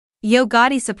Yo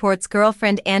Gotti supports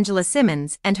girlfriend Angela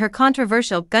Simmons and her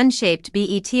controversial gun-shaped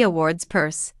BET Awards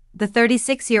purse. The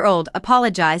 36-year-old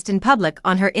apologized in public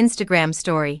on her Instagram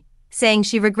story, saying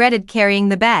she regretted carrying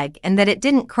the bag and that it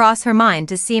didn't cross her mind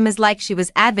to seem as like she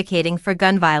was advocating for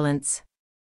gun violence.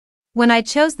 "When I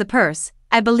chose the purse,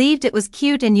 I believed it was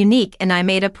cute and unique, and I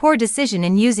made a poor decision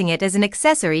in using it as an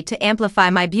accessory to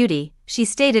amplify my beauty," she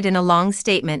stated in a long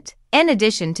statement. In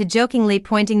addition to jokingly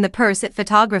pointing the purse at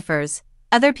photographers,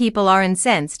 other people are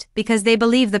incensed because they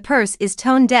believe the purse is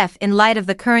tone-deaf in light of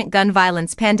the current gun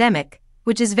violence pandemic,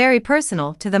 which is very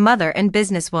personal to the mother and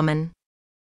businesswoman.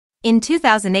 In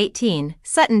 2018,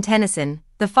 Sutton Tennyson,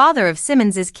 the father of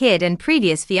Simmons' kid and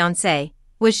previous fiancée,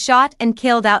 was shot and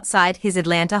killed outside his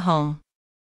Atlanta home.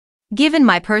 "Given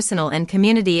my personal and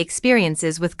community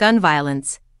experiences with gun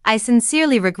violence, I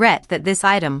sincerely regret that this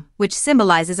item, which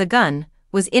symbolizes a gun,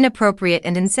 was inappropriate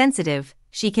and insensitive,"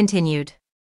 she continued.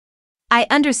 "I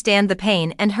understand the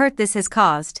pain and hurt this has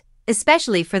caused,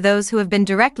 especially for those who have been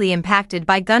directly impacted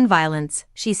by gun violence,"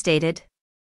 she stated.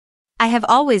 "I have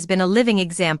always been a living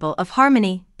example of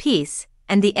harmony, peace,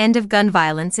 and the end of gun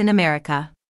violence in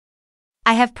America.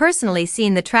 I have personally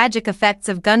seen the tragic effects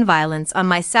of gun violence on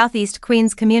my Southeast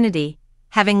Queens community,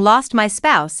 having lost my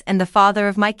spouse and the father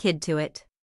of my kid to it.